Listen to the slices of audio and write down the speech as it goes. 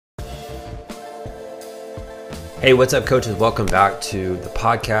Hey, what's up, coaches? Welcome back to the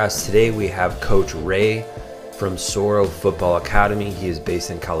podcast. Today we have Coach Ray from Soro Football Academy. He is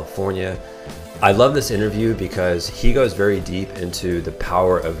based in California. I love this interview because he goes very deep into the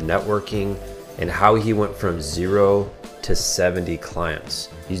power of networking and how he went from 0 to 70 clients.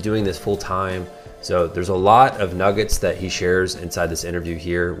 He's doing this full time. So there's a lot of nuggets that he shares inside this interview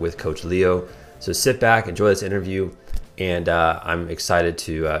here with Coach Leo. So sit back, enjoy this interview, and I'm excited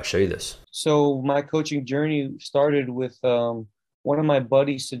to show you this. So my coaching journey started with one of my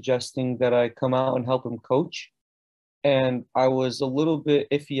buddies suggesting that I come out and help him coach. And I was a little bit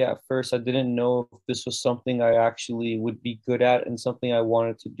iffy at first. I didn't know if this was something I actually would be good at and something I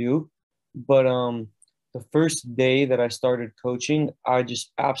wanted to do. But the first day that I started coaching, I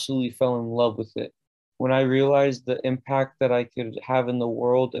just absolutely fell in love with it. When I realized the impact that I could have in the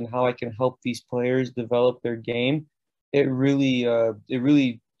world and how I can help these players develop their game, it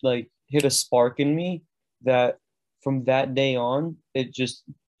really like hit a spark in me that from that day on, it just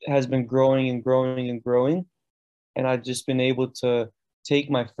has been growing and growing and growing. And I've just been able to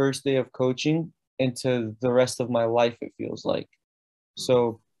take my first day of coaching into the rest of my life, it feels like.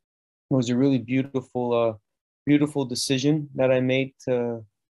 So it was a really beautiful decision that I made to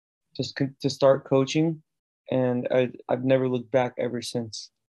start coaching. And I've never looked back ever since.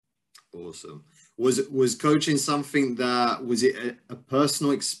 Awesome. Was coaching something that was it a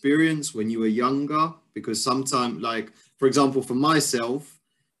personal experience when you were younger? Because sometimes, like for example, for myself,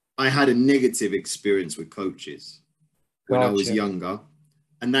 I had a negative experience with coaches when I was Gotcha. younger,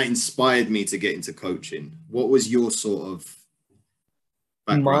 and that inspired me to get into coaching. What was your sort of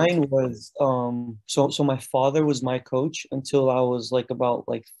background? Mine was so my father was my coach until I was like about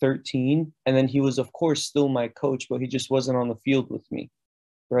like 13, and then he was of course still my coach, but he just wasn't on the field with me,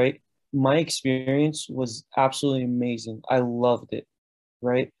 right? My experience was absolutely amazing. I loved it,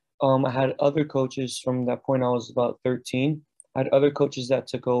 right? I had other coaches from that point. I was about 13. I had other coaches that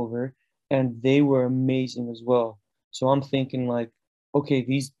took over, and they were amazing as well. So I'm thinking like, okay,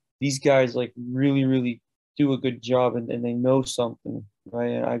 these guys like really do a good job, and they know something,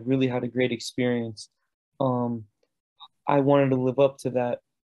 right? And I really had a great experience. Um, I wanted to live up to that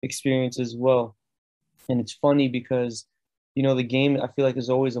experience as well. And it's funny because, the game I feel like is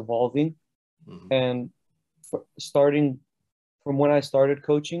always evolving. Mhm. And starting from when I started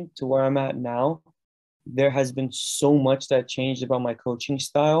coaching to where I'm at now, there has been so much that changed about my coaching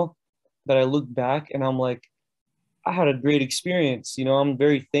style that I look back and I'm like, I had a great experience. I'm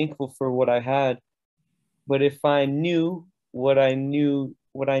very thankful for what I had. But if I knew, what I know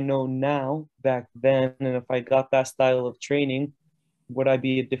now back then, and if I got that style of training, would I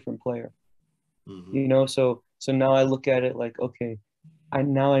be a different player? Mhm. So now I look at it like, okay, I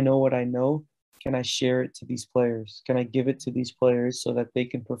know what I know. Can I share it to these players? Can I give it to these players so that they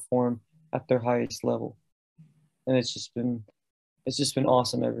can perform at their highest level? And it's just been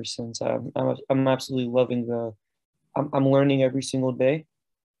awesome ever since. I'm absolutely loving I'm learning every single day.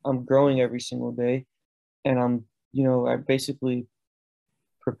 I'm growing every single day, and I basically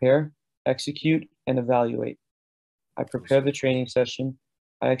prepare, execute, and evaluate. I prepare Awesome. the training session,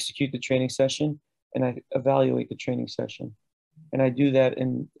 I execute the training session, and I evaluate the training session. And I do that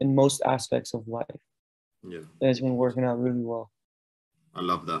in most aspects of life. Yeah, And it's been working out really well. I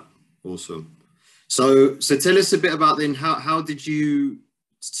love that. Awesome. So tell us a bit about then how did you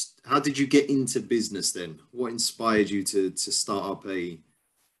get into business then? What inspired you to start up a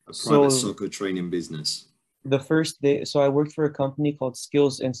private So soccer training business? the first day, so I worked for a company called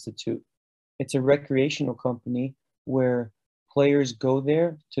Skills Institute. It's a recreational company where players go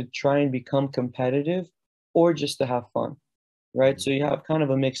there to try and become competitive or just to have fun, right? Mhm. So you have kind of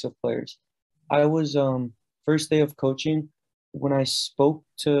a mix of players. I was first day of coaching when I spoke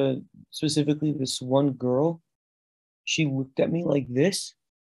to specifically this one girl, she looked at me like this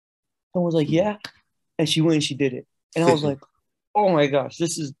and was like, "Yeah," and she went and she did it, and I was like, "Oh my gosh,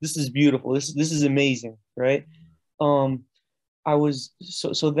 this is beautiful. This is amazing, right?" Um, I was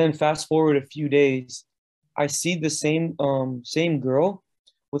so then fast forward a few days, I see the same girl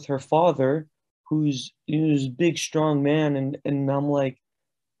with her father, who's this big strong man, and I'm like,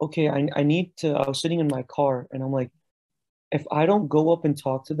 okay, I need to. I was sitting in my car, and I'm like, if I don't go up and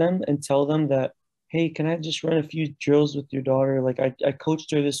talk to them and tell them that, hey, can I just run a few drills with your daughter? Like I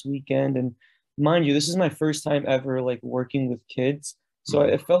coached her this weekend, and mind you, this is my first time ever like working with kids. So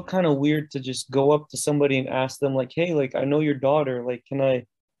Mhm. it felt kind of weird to just go up to somebody and ask them like, hey, like I know your daughter, like can I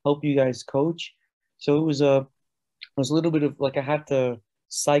help you guys coach? So it was a little bit of like I had to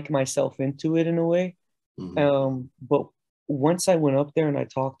psych myself into it in a way. Mhm. But once I went up there and I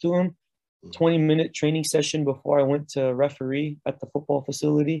talked to him, Mhm. 20-minute training session before I went to referee at the football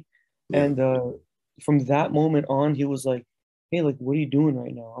facility. Yeah. And from that moment on, he was like, hey, like, what are you doing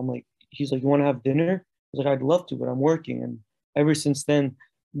right now? I'm like, he's like, you want to have dinner? I was like, I'd love to, but I'm working. And ever since then,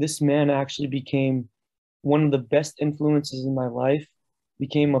 this man actually became one of the best influences in my life,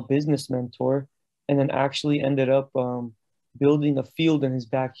 became a business mentor, and then actually ended up building a field in his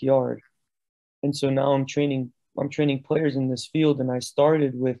backyard. And so now I'm training players in this field, and I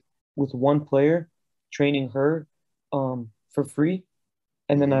started with one player, training her for free,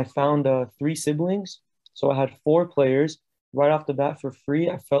 and then I found three siblings. So I had four players right off the bat for free.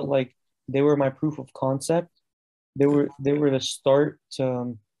 I felt like they were my proof of concept. They were the start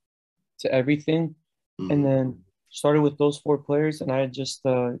to everything. And Mm-hmm. then started with those four players, and I just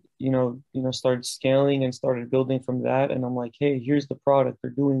started scaling and started building from that. And I'm like, hey, here's the product.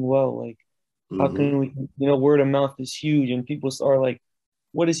 They're doing well. Like, how Mm-hmm. can we, word of mouth is huge, and people are like,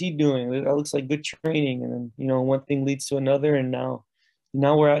 what is he doing? That looks like good training. And then, one thing leads to another, and now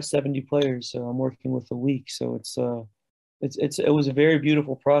we're at 70 players. So I'm working with a week. So it was a very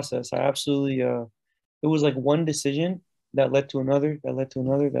beautiful process. I absolutely it was like one decision that led to another, that led to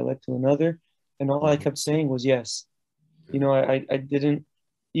another, that led to another. And all I Mm-hmm. kept saying was yes. Yeah. I didn't,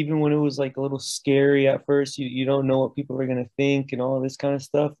 even when it was like a little scary at first, you don't know what people are gonna think and all this kind of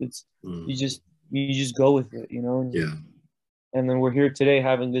stuff. It's you Mm. just you just go with it, Yeah. and then we're here today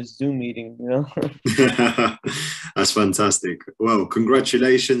having this Zoom meeting. That's fantastic. Well,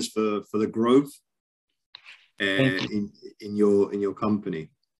 congratulations for the growth Thank you. in your company.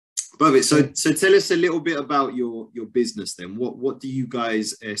 Perfect. So tell us a little bit about your business then. What do you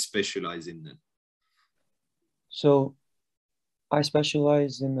guys specialize in then? So I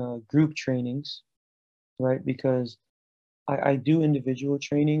specialize in group trainings, right? Because I do individual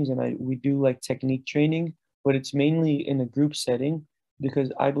trainings, and we do like technique training, but it's mainly in a group setting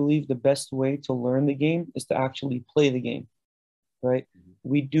because I believe the best way to learn the game is to actually play the game, right?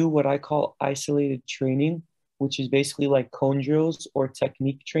 We do what I call isolated training, which is basically like cone drills or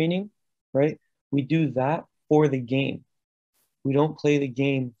technique training, right? We do that for the game. We don't play the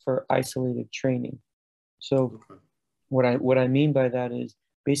game for isolated training. So Okay. what I mean by that is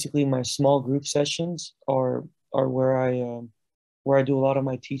basically my small group sessions are where I do a lot of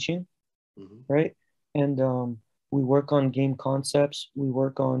my teaching, Mm-hmm. right? And we work on game concepts. We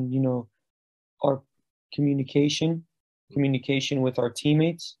work on our communication, communication with our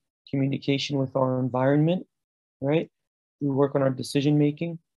teammates, communication with our environment, right? We work on our decision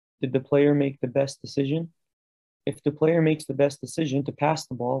making. Did the player make the best decision? If the player makes the best decision to pass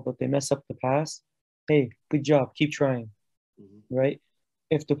the ball, but they mess up the pass, hey, good job, keep trying, Mm-hmm. right?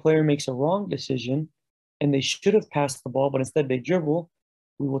 If the player makes a wrong decision and they should have passed the ball, but instead they dribble,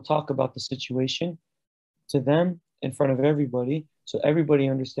 we will talk about the situation to them in front of everybody. So everybody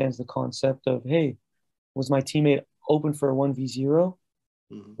understands the concept of, hey, was my teammate open for a 1v0?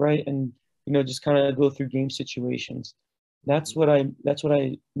 Mm-hmm. Right? And, just kind of go through game situations. Mm-hmm. That's what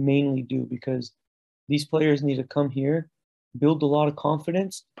I mainly do because these players need to come here, build a lot of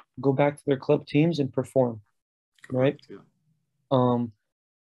confidence, go back to their club teams and perform, right? Correct. Yeah. Um,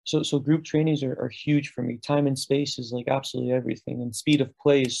 so group trainings are huge for me. Time and space is like absolutely everything, and speed of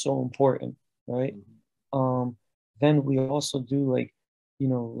play is so important, right? Mm-hmm. Um, then we also do like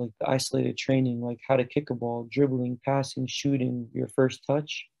the isolated training, like how to kick a ball, dribbling, passing, shooting, your first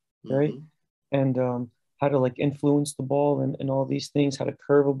touch, right? Mm-hmm. And how to like influence the ball and all these things, how to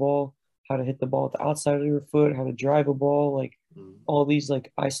curve a ball, how to hit the ball at the outside of your foot, how to drive a ball, like Mm-hmm. all these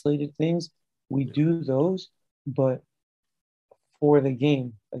like isolated things. We Yeah. do those, but for the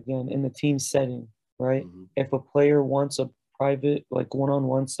game again in the team setting, right? Mm-hmm. If a player wants a private like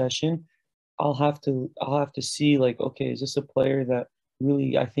one-on-one session, I'll have to see like, okay, is this a player that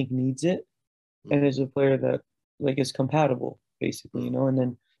really I think needs it, and Mm-hmm. is a player that like is compatible basically, Mm-hmm. and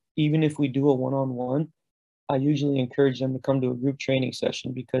then even if we do a one-on-one, I usually encourage them to come to a group training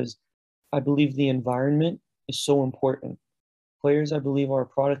session because I believe the environment is so important. Players, I believe, are a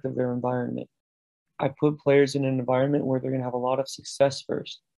product of their environment. I put players in an environment where they're going to have a lot of success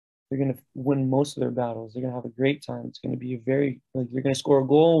first. They're going to win most of their battles. They're going to have a great time. It's going to be a very, like, they're going to score a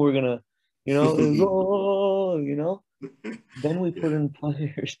goal. We're going to, goal. Then we Yeah. put in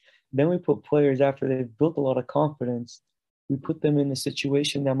players. Then we put players after they've built a lot of confidence. We put them in a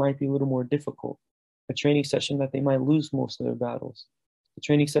situation that might be a little more difficult, a training session that they might lose most of their battles, a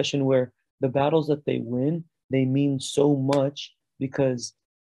training session where the battles that they win, they mean so much because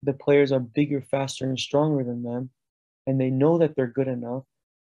the players are bigger, faster, and stronger than them, and they know that they're good enough.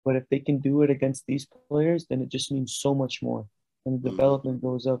 But if they can do it against these players, then it just means so much more, and the Mm-hmm. development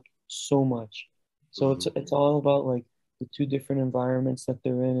goes up so much. So it's Mm-hmm. it's all about like the two different environments that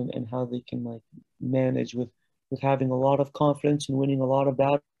they're in, and how they can like manage with having a lot of confidence and winning a lot of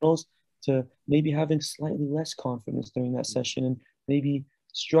battles, to maybe having slightly less confidence during that session and maybe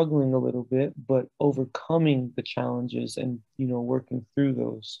struggling a little bit, but overcoming the challenges and, working through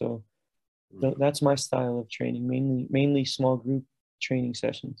those. So that's my style of training, mainly small group training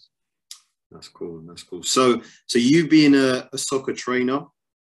sessions. That's cool. That's cool. So you being a soccer trainer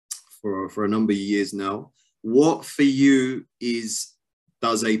for a number of years now, what for you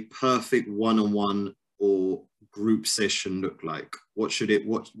does a perfect one-on-one or group session look like? What should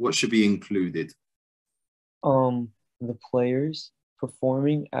be included? The players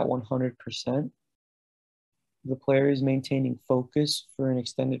performing at 100%, the players maintaining focus for an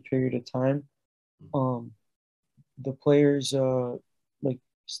extended period of time, the players like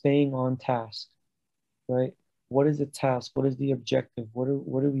staying on task, right? What is the task? What is the objective? What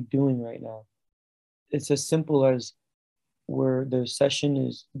are we doing right now? It's as simple as where the session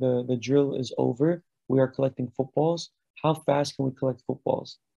is, the drill is over, we are collecting footballs. How fast can we collect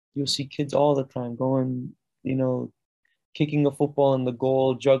footballs? You'll see kids all the time going, kicking a football in the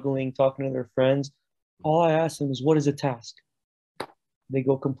goal, juggling, talking to their friends. All I ask them is, what is a task? They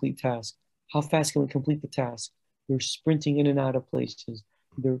go complete task. How fast can we complete the task? They're sprinting in and out of places.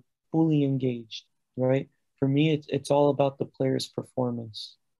 They're fully engaged, right? For me, it's all about the player's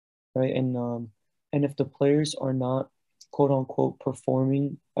performance, right? And if the players are not, quote unquote,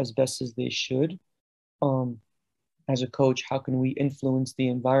 performing as best as they should, as a coach, how can we influence the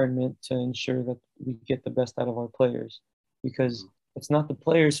environment to ensure that we get the best out of our players? Because it's not the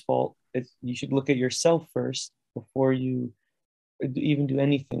player's fault. You should look at yourself first before you even do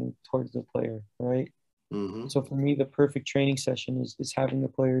anything towards the player, right? Mm-hmm. So for me, the perfect training session is having the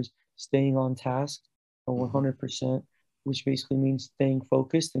players staying on task or 100%, which basically means staying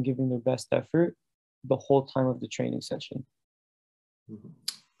focused and giving their best effort the whole time of the training session.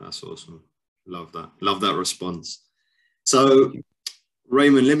 That's awesome. Love that. Love that response. So,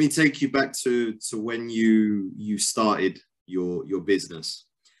 Raymond, let me take you back to when you started your business.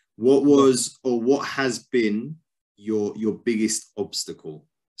 What was or what has been your biggest obstacle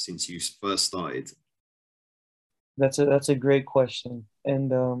since you first started? That's a great question.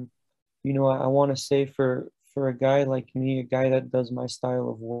 And I want to say for a guy like me, a guy that does my style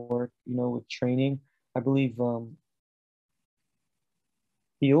of work, with training, I believe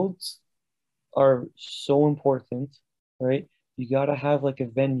fields are so important, right? You gotta have like a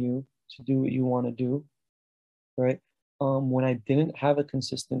venue to do what you want to do, right? When I didn't have a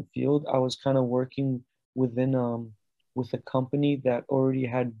consistent field, I was kind of working within with a company that already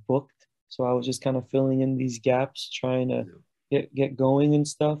had booked. So I was just kind of filling in these gaps, trying to get going and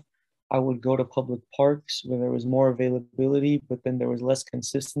stuff. I would go to public parks where there was more availability, but then there was less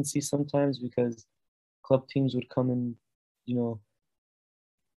consistency sometimes because club teams would come and,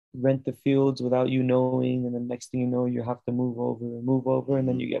 rent the fields without you knowing, and then next thing you know, you have to move over, and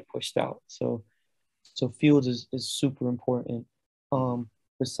then you get pushed out. So fields is super important.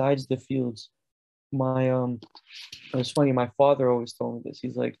 Besides the fields, it was funny, my father always told me this.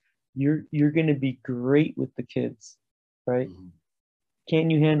 He's like, you're gonna be great with the kids, right? Can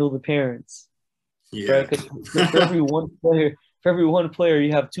you handle the parents? Yeah. Right? 'Cause for every one player,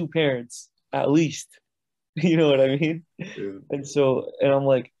 you have two parents at least. You know what I mean? Yeah. And I'm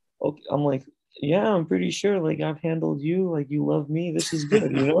like, okay, yeah, I'm pretty sure. Like I've handled you, like you love me. This is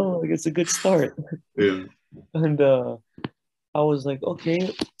good, like it's a good start. Yeah. And I was like,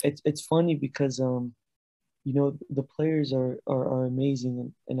 okay, it's funny because the players are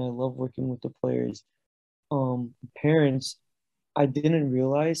amazing, and I love working with the players. Parents, I didn't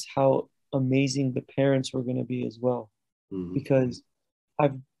realize how amazing the parents were gonna be as well, because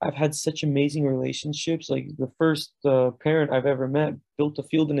I've had such amazing relationships. Like the first parent I've ever met built a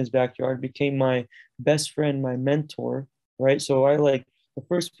field in his backyard, became my best friend, my mentor, right? So I like the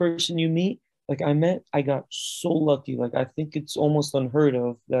first person you meet, like I got so lucky. Like I think it's almost unheard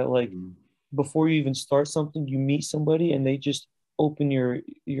of that like before you even start something, you meet somebody and they just open your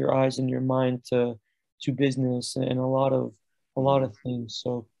eyes and your mind to business and a lot of things.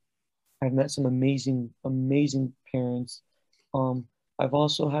 So I've met some amazing parents. I've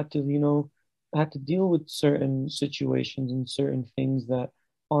also had to deal with certain situations and certain things that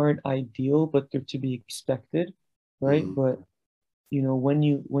aren't ideal, but they're to be expected, right? But when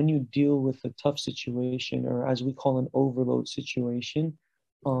you deal with a tough situation, or as we call an overload situation,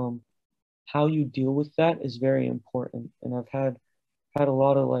 how you deal with that is very important. And I've had a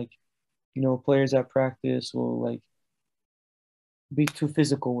lot of players at practice will like be too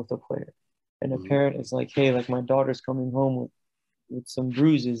physical with a player, and a parent is like, hey, like my daughter's coming home with some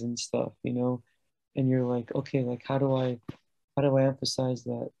bruises and stuff, and you're like, okay, like how do I emphasize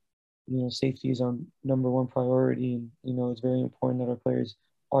that, safety is our number one priority, and it's very important that our players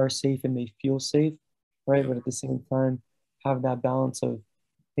are safe and they feel safe, right? But at the same time, have that balance of,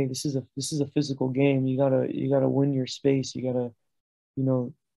 hey, this is a physical game. You gotta win your space. You gotta, you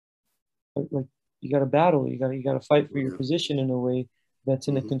know, like you gotta battle. You gotta fight for your Yeah. position in a way that's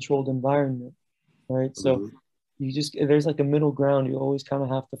in a Mhm. controlled environment, right? So Mhm. you just there's like a middle ground you always kind of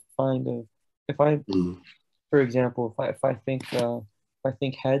have to find. Of if I, Mhm. for example, if I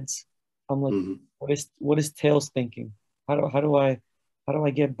think heads, I'm like, Mhm. what is tails thinking? How do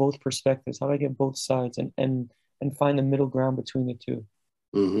I get both perspectives? How do I get both sides and find the middle ground between the two?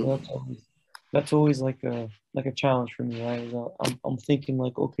 So Mhm. that's always like a challenge for me, right? I'm thinking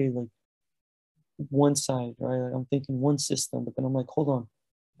like, okay, like one side, right? Like I'm thinking one system, but then I'm like, hold on,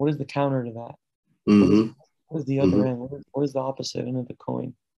 what is the counter to that? What is Mhm. what is the other Mhm. end? What is the opposite end of the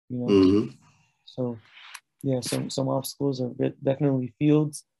coin? You know? Mhm. So yeah, some obstacles are definitely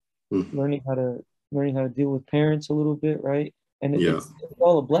fields, Mhm. learning how to learning how to deal with parents a little bit, right? And Yeah. it's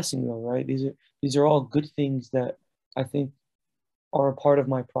all a blessing though, right? These are all good things that I think are a part of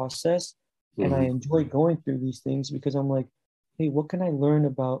my process. And I Mhm. enjoy going through these things because I'm like, hey, what can I learn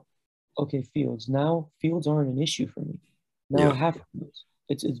about, okay, fields? Now fields aren't an issue for me. Now I Yeah. have fields.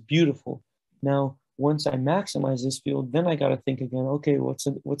 It's beautiful. Now, once I maximize this field, then I got to think again, okay,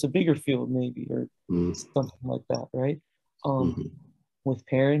 what's a bigger field maybe or Mhm. something like that, right? Um, Mhm. with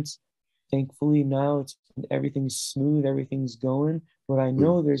parents, thankfully now everything's smooth, everything's going, but I Mhm.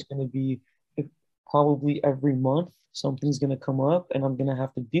 know there's going to be probably every month something's going to come up and I'm going to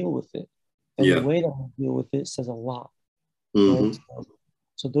have to deal with it. And the Yeah. way that I deal with it says a lot, right? Mhm.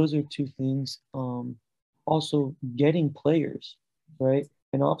 So those are two things. Also getting players, right?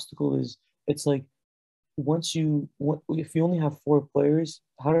 An obstacle is, it's like if you only have four players,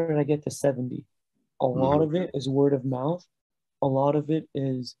 how did I get to 70? A lot Mhm. of it is word of mouth. A lot of it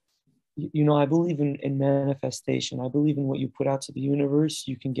is, I believe in manifestation. I believe in what you put out to the universe,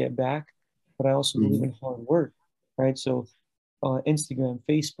 you can get back. But I also believe Mhm. in hard work, right? So Instagram,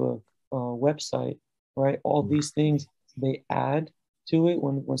 Facebook, website, right? All these things, they add to it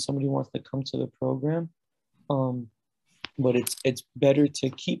when somebody wants to come to the program. Um, but it's better to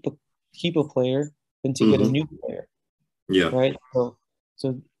keep a player than to get a Mhm. new player, Yeah. right?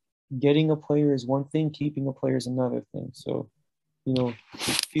 So getting a player is one thing, keeping a player is another thing. So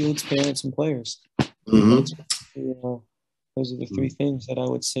fields, parents, and players. Mhm. That's those are the three things that I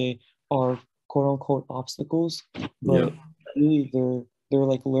would say are quote unquote obstacles, Yeah. but really they're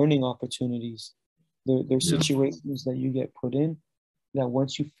like learning opportunities. They're Yeah. situations that you get put in that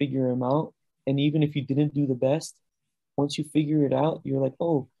once you figure them out, and even if you didn't do the best, once you figure it out, you're like,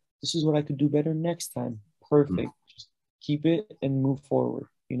 oh, this is what I could do better next time. Mm. Perfect. Just keep it and move forward.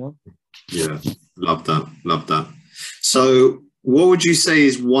 Yeah. Love that. Love that. So, what would you say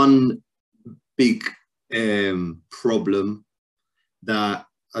is one big problem that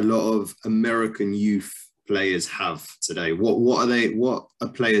a lot of American youth players have today? What are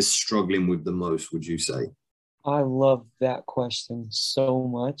players struggling with the most, would you say? I love that question so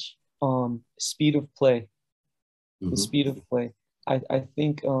much. Speed of play, the Mm-hmm. speed of play. I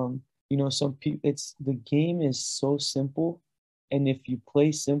think some people, it's the game is so simple, and if you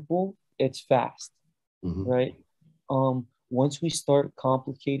play simple, it's fast, Mm-hmm. right? Once we start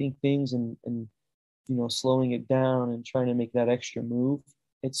complicating things and slowing it down and trying to make that extra move,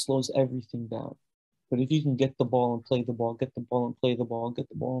 it slows everything down. But if you can get the ball and play the ball, get the ball and play the ball, get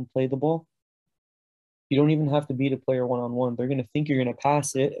the ball and play the ball, you don't even have to beat a player one on one. They're going to think you're going to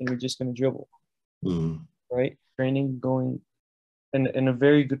pass it and you're just going to dribble, Mm-hmm. right? Training going in a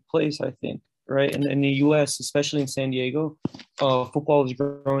very good place, I think, right? And in the US, especially in San Diego, football is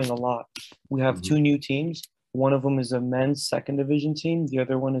growing a lot. We have Mm-hmm. two new teams. One of them is a men's second division team. The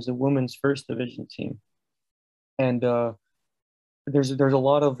other one is a women's first division team. And there's a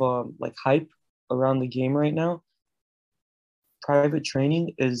lot of like hype around the game right now. Private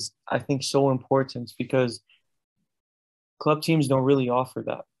training is, I think, so important because club teams don't really offer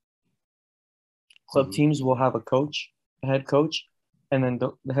that. Club Mm-hmm. teams will have a head coach, and then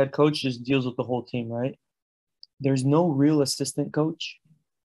the head coach just deals with the whole team, right? There's no real assistant coach,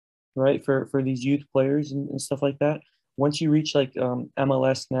 right, for these youth players and stuff like that. Once you reach like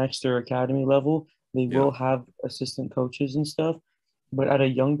MLS next or academy level, they Yeah. will have assistant coaches and stuff. But at a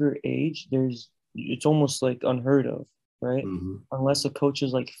younger age, it's almost like unheard of, right? Mm-hmm. Unless a coach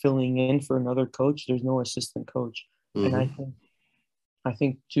is like filling in for another coach, there's no assistant coach. And I Mm-hmm. think I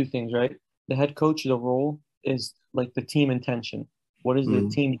think two things, right? The head coach, the role is like the team intention. What is the Mm-hmm.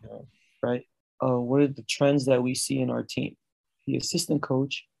 team doing, right? What are the trends that we see in our team? The assistant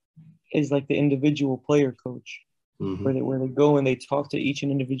coach is like the individual player coach, Mm-hmm. where they go and they talk to each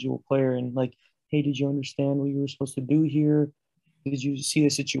and individual player and like, hey, did you understand what you were supposed to do here? did you see the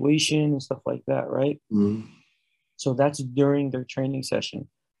situation and stuff like that, right? Mm-hmm. So that's during their training session.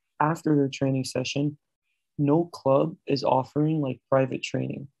 After their training session, no club is offering like private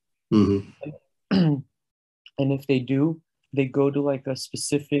training. Mm-hmm. And if they do, they go to like a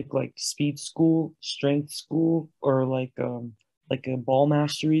specific like speed school, strength school, or like a ball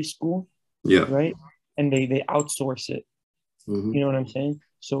mastery school, Yeah. right? And they outsource it. Mm-hmm. You know what I'm saying?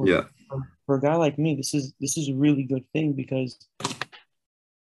 So Yeah. for a guy like me, this is a really good thing because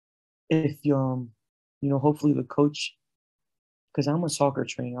if you know, hopefully the coach, because I'm a soccer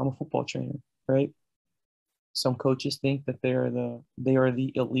trainer, I'm a football trainer, right? Some coaches think that they are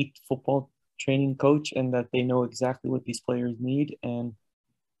the elite football training coach and that they know exactly what these players need and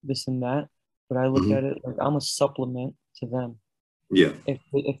this and that. But I look Mm-hmm. at it like I'm a supplement to them. Yeah.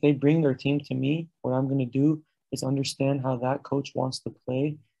 If they bring their team to me, what I'm going to do is understand how that coach wants to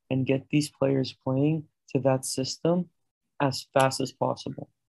play and get these players playing to that system as fast as possible.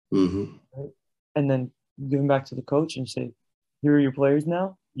 Mm-hmm. Right? And then give them back to the coach and say, here are your players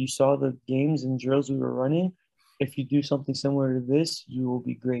now. You saw the games and drills we were running. If you do something similar to this, you will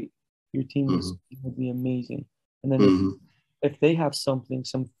be great. Your team Mm-hmm. is will be amazing. And then Mm-hmm. if they have something,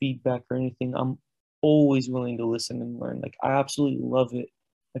 some feedback or anything, I'm always willing to listen and learn. Like I absolutely love it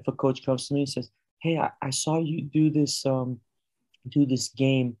if a coach comes to me and says, "Hey, I saw you do this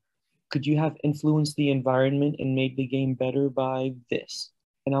game. Could you have influenced the environment and made the game better by this?"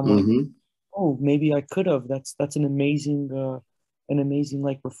 And I'm like, Mm-hmm. "Oh, maybe I could have. That's an amazing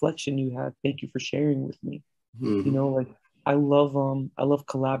like reflection you had. Thank you for sharing with me." You know, Mm-hmm. like I love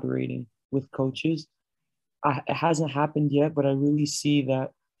collaborating with coaches. It hasn't happened yet, but I really see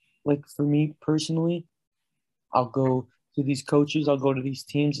that, like for me personally, I'll go to these coaches, I'll go to these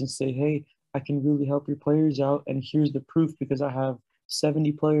teams and say, hey, I can really help your players out. And here's the proof because I have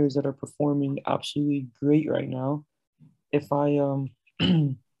 70 players that are performing absolutely great right now. If I,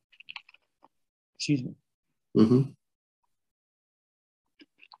 excuse me, Mm-hmm.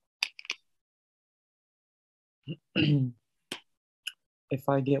 if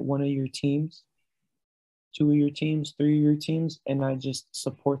I get one of your teams, two of your teams, three of your teams, and I just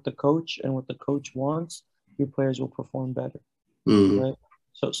support the coach and what the coach wants, your players will perform better, Mm-hmm. right?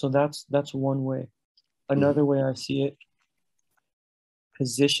 So that's one way. Mm-hmm. Another way I see it,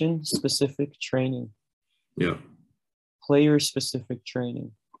 position specific training, Yeah. player specific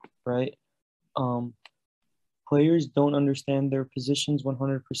training, right? Um, Players don't understand their positions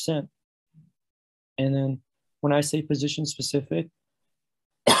 100%. And then when I say position specific,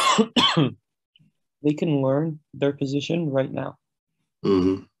 they can learn their position right now.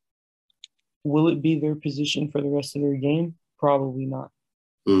 Mm-hmm. Will it be their position for the rest of their game? Probably not.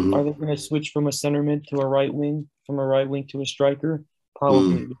 Are Mm-hmm. they going to switch from a center mid to a right wing, from a right wing to a striker?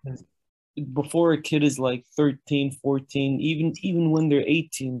 Probably, Mm-hmm. because before a kid is like 13, 14, even when they're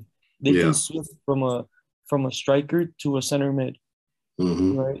 18, they can Yeah. switch from a striker to a center mid,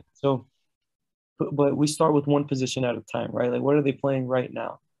 Mm-hmm. right? So, but we start with one position at a time, right? Like, what are they playing right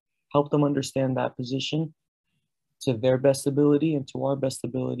now? Help them understand that position to their best ability and to our best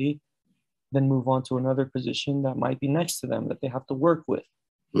ability, then move on to another position that might be next to them that they have to work with,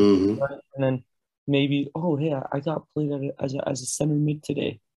 Mm-hmm. right? And then maybe, oh, hey, I got played as a center mid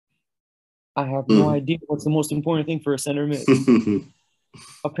today. I have no idea what's the most important thing for a center mid. Mm-hmm.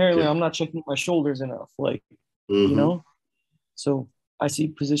 Apparently, Yeah. I'm not checking my shoulders enough. Like, you Mm-hmm. know, so I see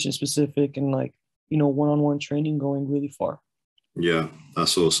position specific and like, you know, one-on-one training going really far. Yeah,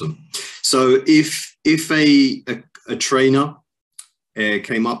 that's awesome. So if a trainer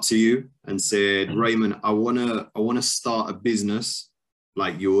came up to you and said, Raymond, I wanna start a business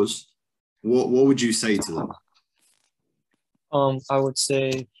like yours, what would you say to them? I would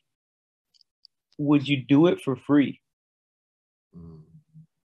say, would you do it for free? Mm.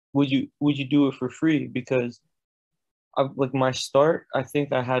 Would you do it for free? Because like my start, I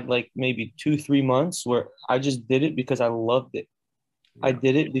think I had like maybe 2, 3 months where I just did it because I loved it. I Yeah.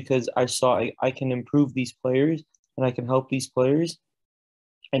 did it because I saw I can improve these players and I can help these players.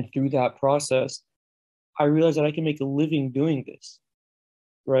 And through that process, I realized that I can make a living doing this,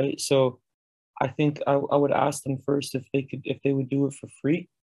 right? So I think I would ask them first if they would do it for free,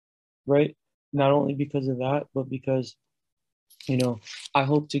 right? Not only because of that, but because, you know, I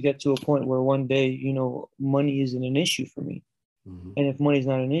hope to get to a point where one day, you know, money isn't an issue for me. Mm-hmm. And if money's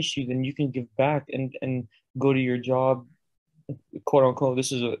not an issue, then you can give back and go to your job, quote unquote.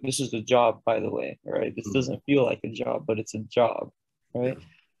 This is a job, by the way, right? This Mm. doesn't feel like a job, but it's a job, Yeah. right?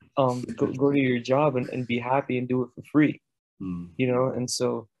 Go to your job and be happy and do it for free, Mm. you know. And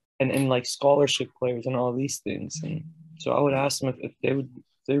so and like scholarship players and all these things. And so I would ask them if they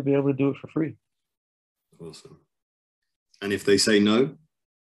would be able to do it for free. Awesome. And if they say no?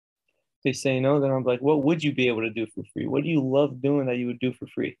 They say no, then I'm like, what would you be able to do for free? What do you love doing that you would do for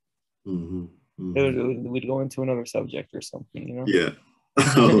free? Mm-hmm. We'd go into another subject or something, you know? Yeah.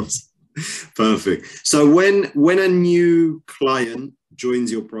 Oh, perfect. So when a new client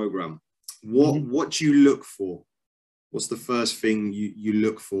joins your program, what do you look for? What's the first thing you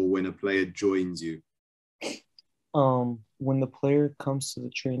look for when a player joins you? When the player comes to the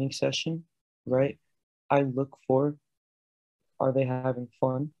training session, right? I look for, are they having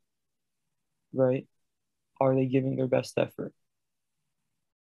fun? Right? Are they giving their best effort?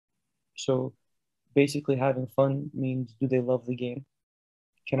 So basically having fun means, do they love the game?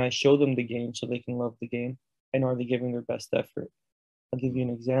 Can I show them the game so they can love the game? And are they giving their best effort? I'll give you an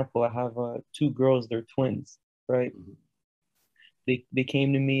example. I have two girls, they're twins, right? Mm-hmm. They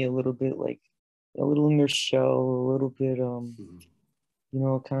came to me a little bit like a little in their shell, a little bit you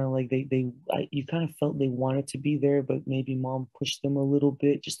know, kind of like you kind of felt they wanted to be there, but maybe mom pushed them a little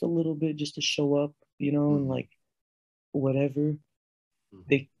bit, just to show up, you know, and like whatever.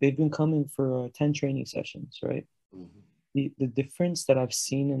 They've been coming for 10 training sessions, right? The difference that I've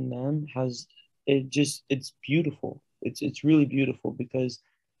seen in them it's beautiful. It's really beautiful because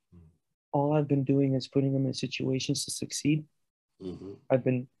all I've been doing is putting them in situations to succeed. Mm-hmm. I've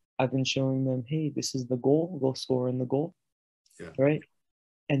been showing them, hey, this is the goal, go score in the goal, Yeah. right?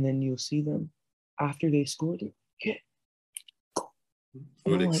 And then you'll see them after they score, they're yeah, All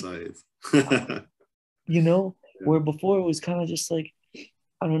like, excited. you know, Yeah. where before it was kind of just like,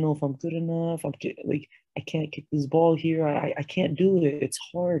 I don't know if I'm good enough. Like, I can't kick this ball here. I can't do it. It's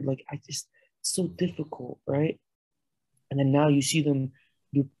hard. Like, it's so difficult, right? And then now you see them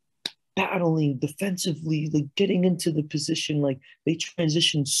battling defensively, like getting into the position. Like they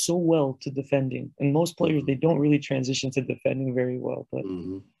transition so well to defending. And most players, they don't really transition to defending very well. But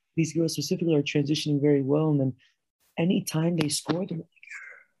these girls specifically are transitioning very well. And then anytime they score, they're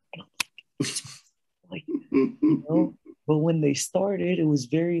like, you know. But when they started, it was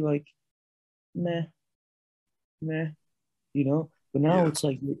very like meh, meh, you know. But now it's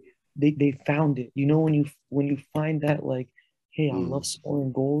like they found it. You know, when you find that like, hey, I love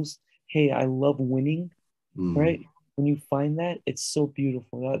scoring goals. Hey, I love winning. Right? When you find that, it's so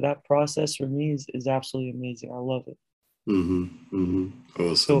beautiful. That process for me is absolutely amazing. I love it.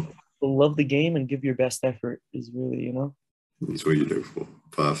 Awesome. So love the game and give your best effort is really, you know. That's what you look for.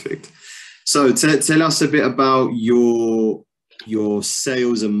 Perfect. So tell us a bit about your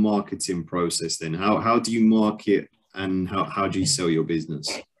sales and marketing process then. How do you market and how do you sell your business?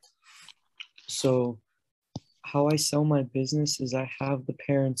 So how I sell my business is I have the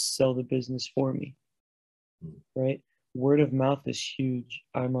parents sell the business for me. Right? Word of mouth is huge.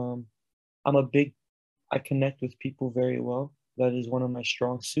 I connect with people very well. That is one of my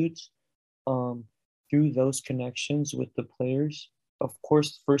strong suits. Through those connections with the players, of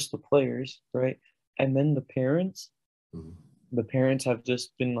course, first the players, right? And then the parents. The parents have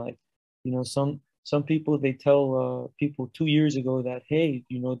just been like, you know, some people, they tell people 2 years ago that, hey,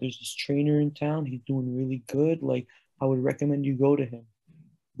 you know, there's this trainer in town, he's doing really good, like I would recommend you go to him.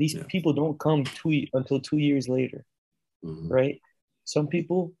 These people don't come until 2 years later, right? Some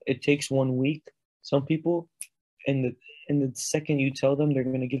people, it takes 1 week. Some people, in the second you tell them, they're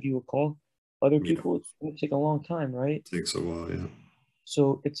going to give you a call. Other people, it's going to take a long time, right? Takes a while, yeah.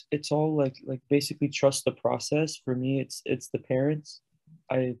 So it's all like basically trust the process. For me, it's the parents.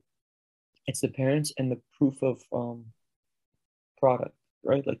 It's the parents and the proof of product,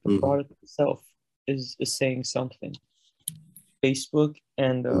 right? Like the product itself is saying something. Facebook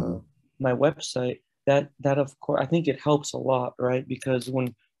and my website, that of course, I think it helps a lot, right? Because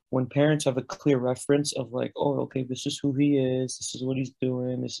when parents have a clear reference of like, oh, okay, this is who he is, this is what he's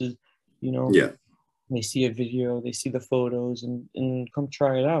doing, this is, you know, they see a video, they see the photos, and come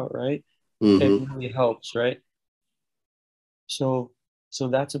try it out, right? It really helps, right? So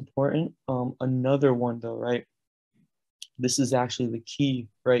that's important. Another one though, right? This is actually the key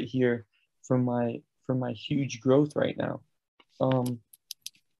right here for my huge growth right now.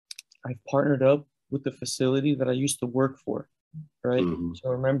 I've partnered up with the facility that I used to work for, right? So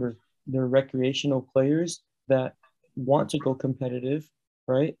remember, they're recreational players that want to go competitive,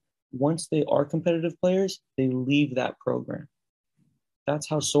 right? Once they are competitive players, they leave that program. That's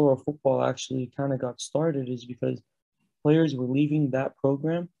how Soro football actually kind of got started, is because players were leaving that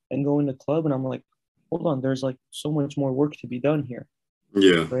program and going to club. And I'm like, hold on, there's like so much more work to be done here.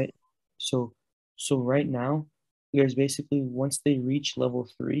 Yeah. Right. So right now, there's basically, once they reach level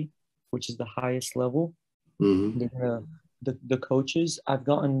 3, which is the highest level, they're gonna, the coaches, I've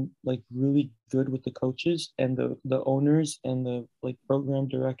gotten like really good with the coaches and the owners and the like program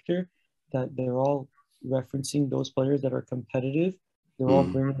director, that they're all referencing those players that are competitive. They're all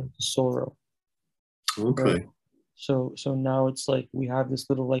bringing them to Soro. Okay. Right? So now it's like we have this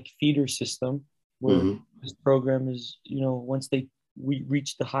little like feeder system where this program is, once we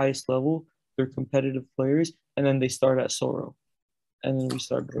reach the highest level, they're competitive players, and then they start at Soro, and then we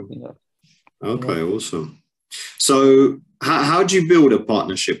start building up. Okay, awesome. So how do you build a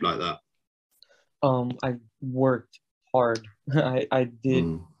partnership like that? I worked hard. I did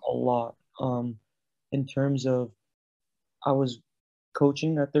a lot. In terms of, I was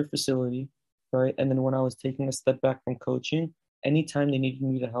coaching at their facility, right? And then when I was taking a step back from coaching, anytime they needed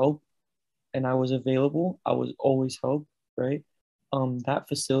me to help and I was available, I was always help, right? That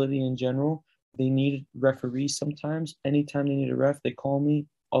facility in general, they needed referees sometimes. Anytime they need a ref, they call me.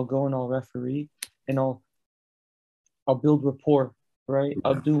 I'll go and I'll referee, and I'll build rapport, right?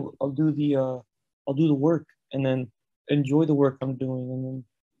 I'll do the work, and then enjoy the work I'm doing, and then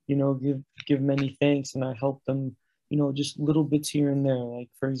give many thanks, and I help them, just little bits here and there. Like,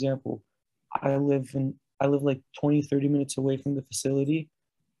 for example, I live like 20-30 minutes away from the facility.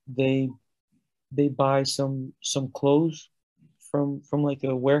 They buy some clothes from like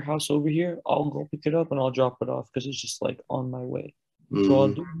a warehouse over here. I'll go pick it up and I'll drop it off because it's just like on my way. So I'll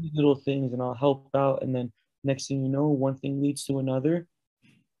do these little things and I'll help out, and then next thing you know, one thing leads to another,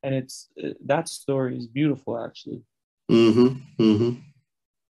 and that story is beautiful, actually.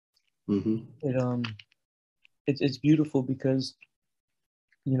 It's beautiful because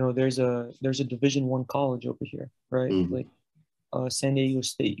there's a Division I college over here, right? Like San Diego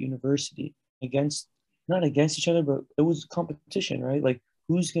State University, not against each other, but it was competition, right? Like,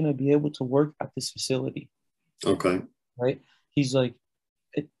 who's gonna be able to work at this facility? Okay. Right? He's like,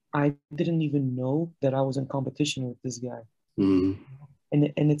 I didn't even know that I was in competition with this guy. And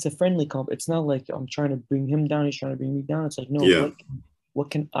it's a friendly comp. It's not like I'm trying to bring him down, he's trying to bring me down. It's like, no, what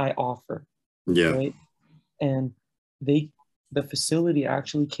can I offer? Yeah. Right? And the facility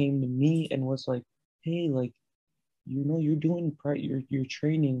actually came to me and was like, hey, like, you're doing your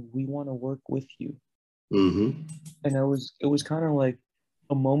training. We want to work with you. And it was kind of like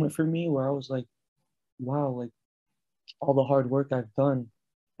a moment for me where I was like, wow, like, all the hard work I've done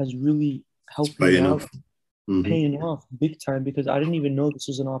has really helped me out, paying off big time, because I didn't even know this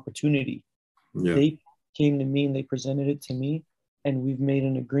was an opportunity. Yeah. They came to me and they presented it to me, and we've made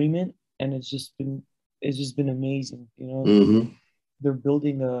an agreement, and it's just been amazing. They're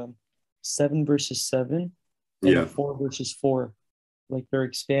building a 7 versus 7 and a 4 versus 4. Like, they're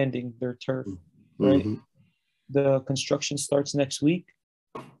expanding their turf, right? The construction starts next week.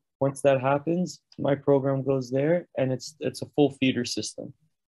 Once that happens, my program goes there, and it's a full feeder system.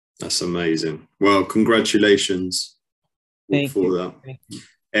 That's amazing. Well, congratulations for that. Thank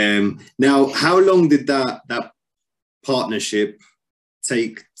you. Now, how long did that partnership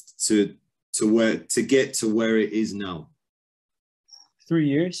take to get to where it is now? 3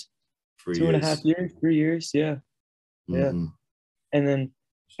 years. 2.5 years. 3 years. Yeah. Yeah. And then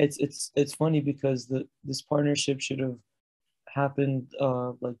it's funny because this partnership should have happened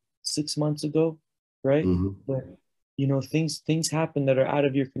like 6 months ago, right? But things happen that are out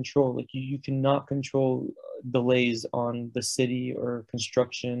of your control. Like, you cannot control delays on the city or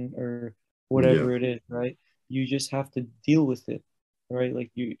construction or whatever it is, right? You just have to deal with it, right?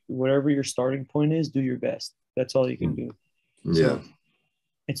 Like, whatever your starting point is, do your best. That's all you can do. So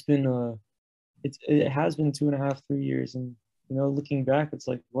it's been it has been 2.5, 3 years, and looking back, it's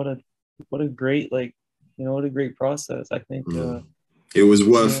like what a great, like, what a great process. I think it was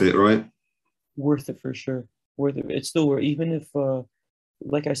worth it, right? Worth it for sure. Worth it. It's still worth, even if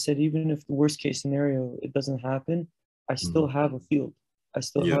like I said, even if the worst case scenario it doesn't happen, I still have a field. I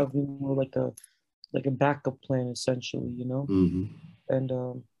still have like a backup plan, essentially,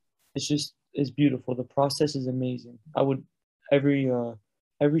 and it's beautiful. The process is amazing. I would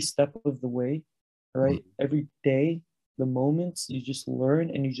every step of the way, right? Every day, the moments, you just learn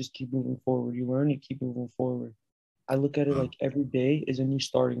and you just keep moving forward. You learn, you keep moving forward. I look at it like every day is a new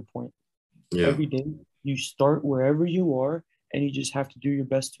starting point. Every day you start wherever you are, and you just have to do your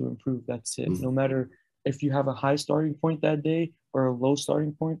best to improve. That's it. No matter if you have a high starting point that day or a low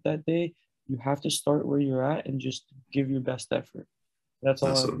starting point that day, you have to start where you're at and just give your best effort. That's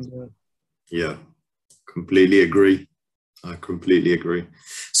all I can do. Yeah, completely agree. I completely agree.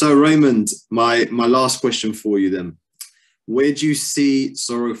 So, Raymond, my last question for you then. Where do you see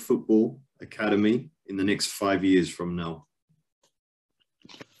Soro Football Academy in the next 5 years from now?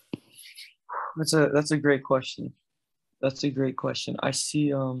 That's a great question. That's a great question. I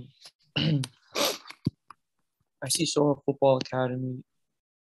see I see Soro Football Academy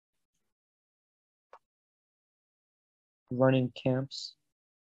running camps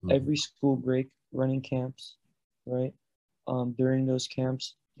every school break. running camps, right? During those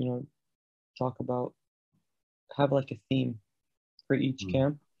camps, talk about, have like a theme for each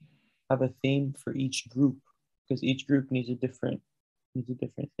camp, have a theme for each group, because each group needs a different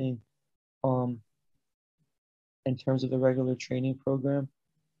thing. In terms of the regular training program,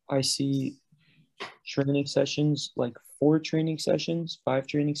 I see training sessions, like 5 training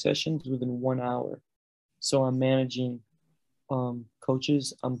sessions within 1 hour. So I'm managing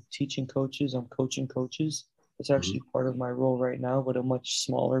coaches, I'm teaching coaches, I'm coaching coaches. It's actually part of my role right now, but a much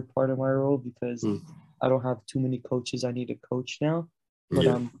smaller part of my role because I don't have too many coaches I need to coach now. But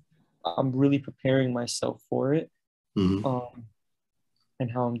I'm really preparing myself for it.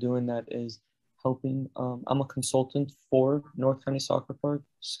 And how I'm doing that is helping. I'm a consultant for North County Soccer Park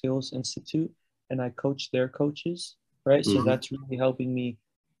Skills Institute, and I coach their coaches, right? So that's really helping me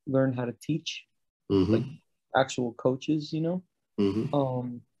learn how to teach, like actual coaches,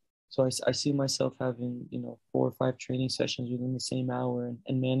 So I see myself having, 4 or 5 training sessions within the same hour,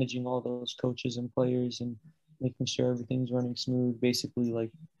 and managing all those coaches and players and making sure everything's running smooth. Basically,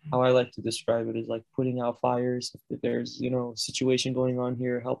 like how I like to describe it is like putting out fires. If there's, a situation going on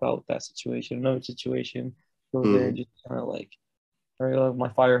here, help out with that situation. Another situation, go there and just kind of like, all right, I have my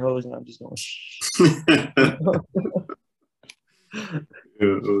fire hose and I'm just going,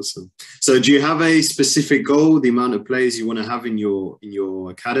 Yeah, awesome. So do you have a specific goal, the amount of players you want to have in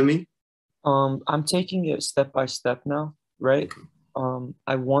your academy? I'm taking it step by step now, right?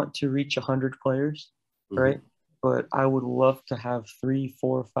 I want to reach 100 players, right? But I would love to have 300,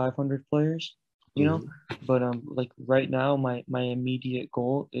 400, 500 players, But like right now, my immediate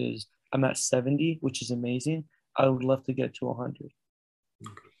goal is I'm at 70, which is amazing. I would love to get to 100.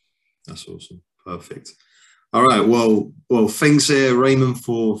 Okay. That's awesome. Perfect. All right. Well, thanks, Raymond,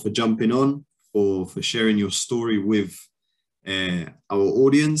 for jumping on, for sharing your story with our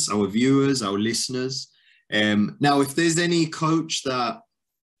audience, our viewers, our listeners. Now, if there's any coach that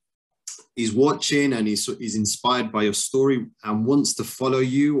is watching and is inspired by your story and wants to follow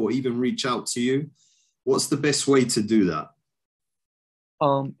you or even reach out to you, what's the best way to do that?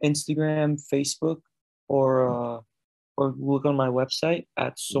 Instagram, Facebook, or look on my website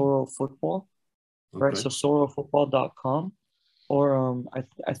at Soro Football, right? So sorofootball.com, or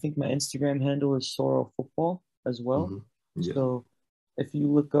I think my Instagram handle is Soro Football as well. So if you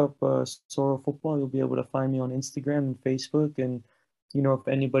look up Soro Football, you'll be able to find me on Instagram and Facebook. And if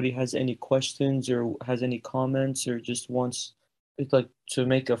anybody has any questions or has any comments or just wants like to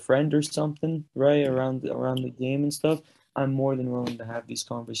make a friend or something, right, around the game and stuff, I'm more than willing to have these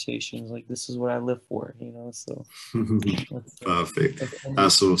conversations. Like, this is what I live for, So perfect.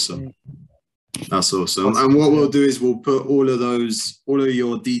 That's awesome. That's awesome. And what we'll do is we'll put all of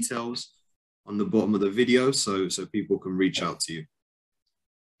your details on the bottom of the video so people can reach out to you.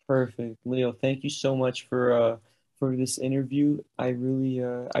 Perfect. Leo, thank you so much for this interview. I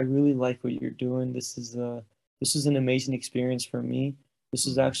really like what you're doing. This is an amazing experience for me. This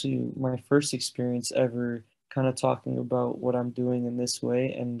is actually my first experience ever kind of talking about what I'm doing in this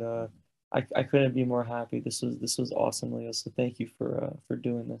way, and I couldn't be more happy. This was awesome, Leo. So thank you for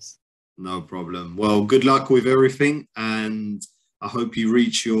doing this. No problem. Well, good luck with everything, and I hope you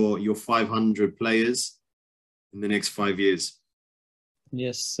reach your 500 players in the next 5 years.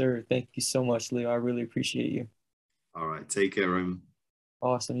 Yes, sir. Thank you so much, Leo. I really appreciate you. All right. Take care, Roman.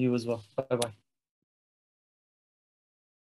 Awesome. You as well. Bye-bye.